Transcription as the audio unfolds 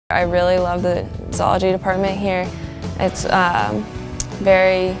I really love the zoology department here. It's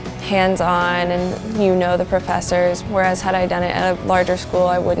very hands-on and you know the professors, whereas had I done it at a larger school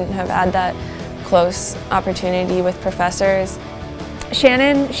I wouldn't have had that close opportunity with professors.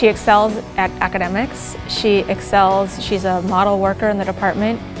 Shannon, she excels at academics. She's a model worker in the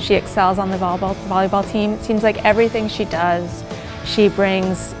department. She excels on the volleyball team. It seems like everything she does, she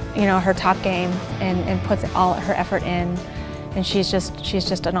brings, her top game and puts all her effort in. And she's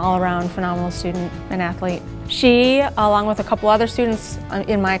just an all-around phenomenal student and athlete. She, along with a couple other students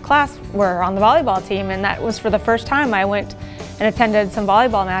in my class, were on the volleyball team, and that was for the first time. I went and attended some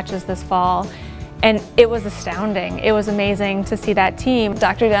volleyball matches this fall, and it was astounding. It was amazing to see that team.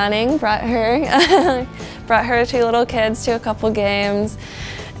 Dr. Downing brought her two little kids to a couple games,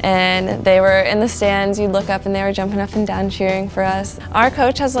 and they were in the stands. You'd look up and they were jumping up and down cheering for us. Our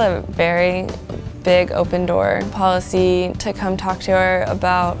coach has a very big open door policy to come talk to her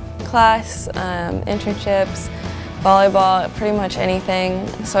about class, internships, volleyball, pretty much anything.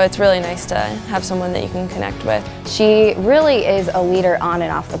 So it's really nice to have someone that you can connect with. She really is a leader on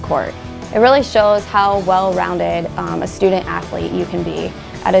and off the court. It really shows how well-rounded a student athlete you can be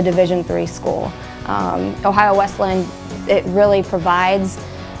at a Division III school. Ohio Wesleyan, it really provides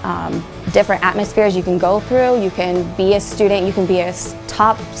different atmospheres you can go through. You can be a student, you can be a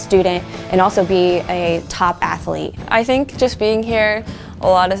top student, and also be a top athlete. I think just being here, a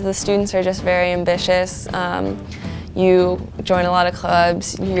lot of the students are just very ambitious. You join a lot of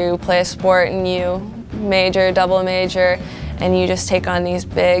clubs, you play a sport, and you major, double major, and you just take on these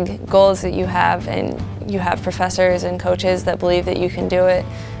big goals that you have, and you have professors and coaches that believe that you can do it,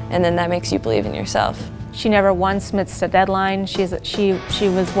 and then that makes you believe in yourself. She never once missed a deadline. She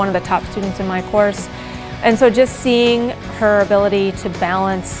was one of the top students in my course. And so just seeing her ability to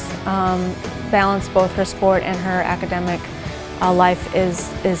balance both her sport and her academic life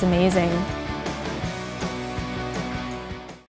is amazing.